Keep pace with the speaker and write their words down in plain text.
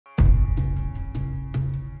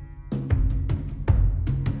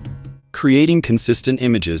Creating consistent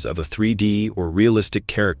images of a 3D or realistic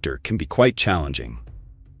character can be quite challenging.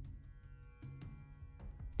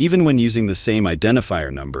 Even when using the same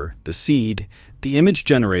identifier number, the seed, the image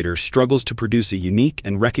generator struggles to produce a unique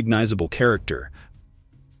and recognizable character,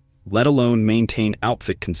 let alone maintain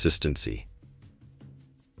outfit consistency.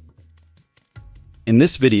 In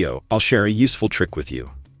this video, I'll share a useful trick with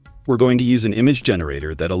you. We're going to use an image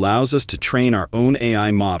generator that allows us to train our own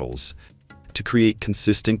AI models to create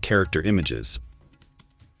consistent character images.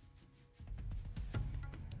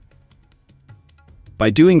 By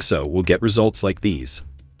doing so, we'll get results like these,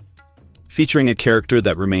 featuring a character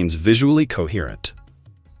that remains visually coherent.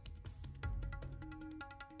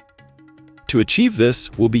 To achieve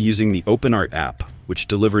this, we'll be using the OpenArt app, which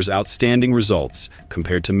delivers outstanding results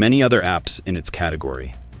compared to many other apps in its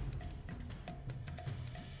category.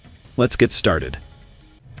 Let's get started.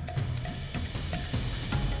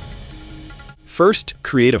 First,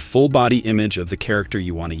 create a full-body image of the character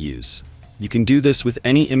you want to use. You can do this with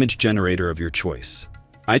any image generator of your choice.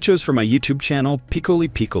 I chose for my YouTube channel Piccoli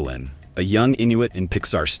Piccolin, a young Inuit in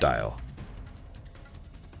Pixar-style.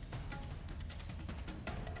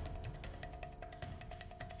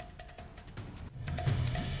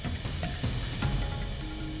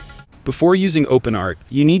 Before using OpenArt,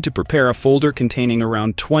 you need to prepare a folder containing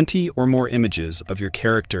around 20 or more images of your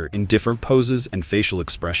character in different poses and facial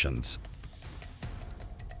expressions.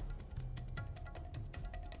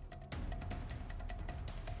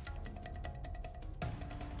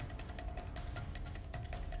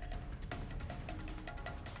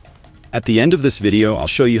 At the end of this video, I'll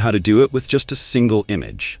show you how to do it with just a single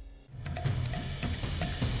image.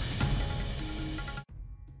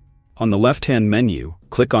 On the left-hand menu,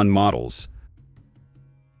 click on Models.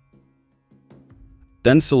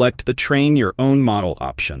 Then select the Train Your Own Model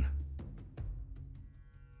option.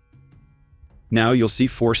 Now you'll see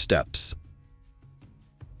 4 steps.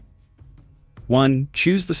 1.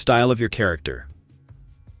 Choose the style of your character.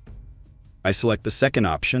 I select the second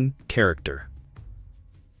option, Character.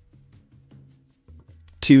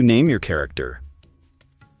 2. Name your character.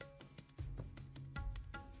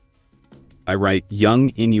 I write Young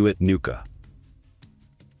Inuit Nuka.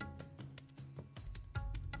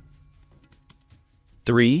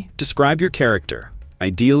 3. Describe your character,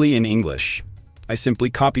 ideally in English. I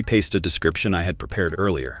simply copy-paste a description I had prepared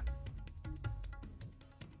earlier.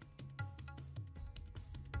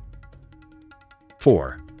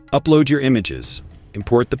 4. Upload your images.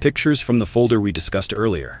 Import the pictures from the folder we discussed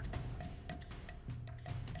earlier.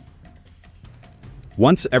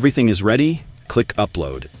 Once everything is ready, click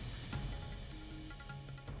Upload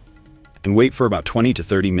and wait for about 20 to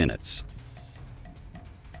 30 minutes.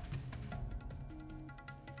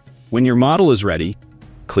 When your model is ready,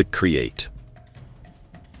 click Create.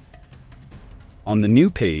 On the New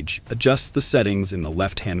page, adjust the settings in the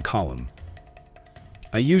left-hand column.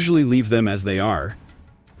 I usually leave them as they are,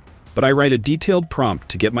 but I write a detailed prompt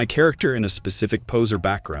to get my character in a specific pose or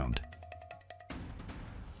background.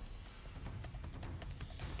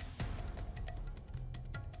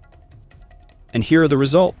 And here are the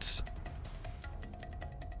results.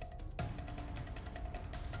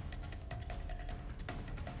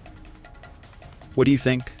 What do you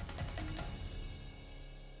think?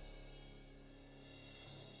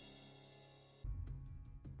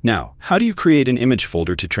 Now, how do you create an image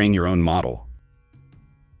folder to train your own model?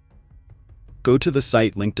 Go to the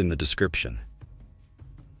site linked in the description.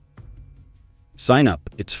 Sign up,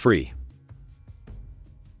 it's free.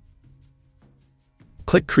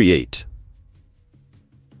 Click Create.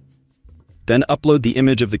 Then upload the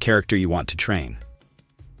image of the character you want to train.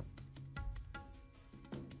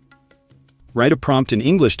 Write a prompt in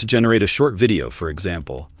English to generate a short video, for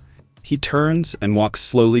example. He turns and walks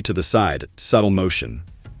slowly to the side, subtle motion.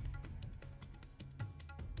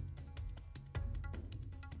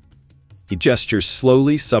 He gestures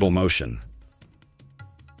slowly, subtle motion.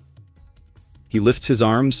 He lifts his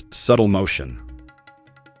arms, subtle motion.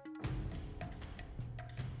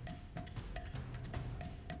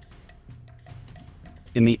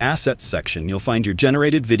 In the Assets section, you'll find your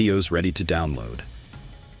generated videos ready to download.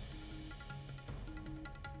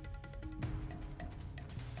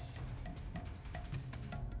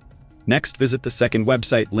 Next, visit the second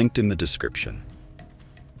website linked in the description.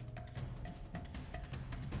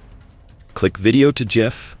 Click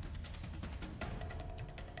Video-to-GIF,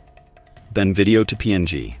 then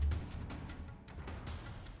Video-to-PNG.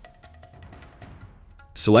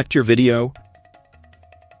 Select your video,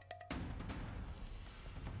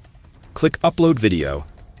 click Upload Video,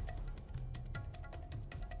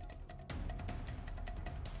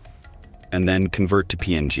 and then Convert to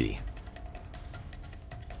PNG.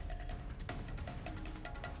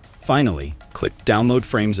 Finally, click Download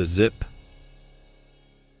Frames as zip.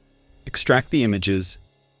 Extract the images,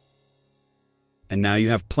 and now you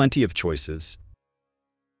have plenty of choices.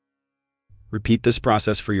 Repeat this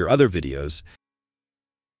process for your other videos,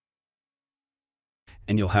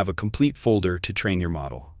 and you'll have a complete folder to train your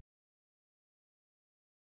model.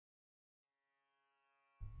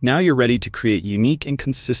 Now you're ready to create unique and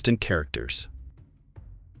consistent characters.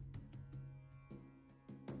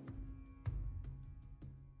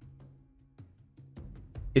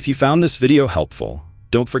 If you found this video helpful,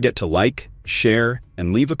 don't forget to like, share,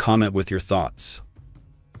 and leave a comment with your thoughts.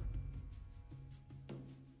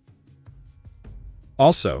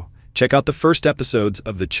 Also, check out the first episodes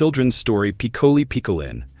of the children's story Piccoli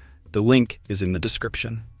Piccolin. The link is in the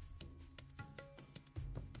description.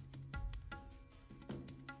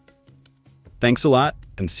 Thanks a lot,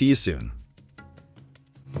 and see you soon.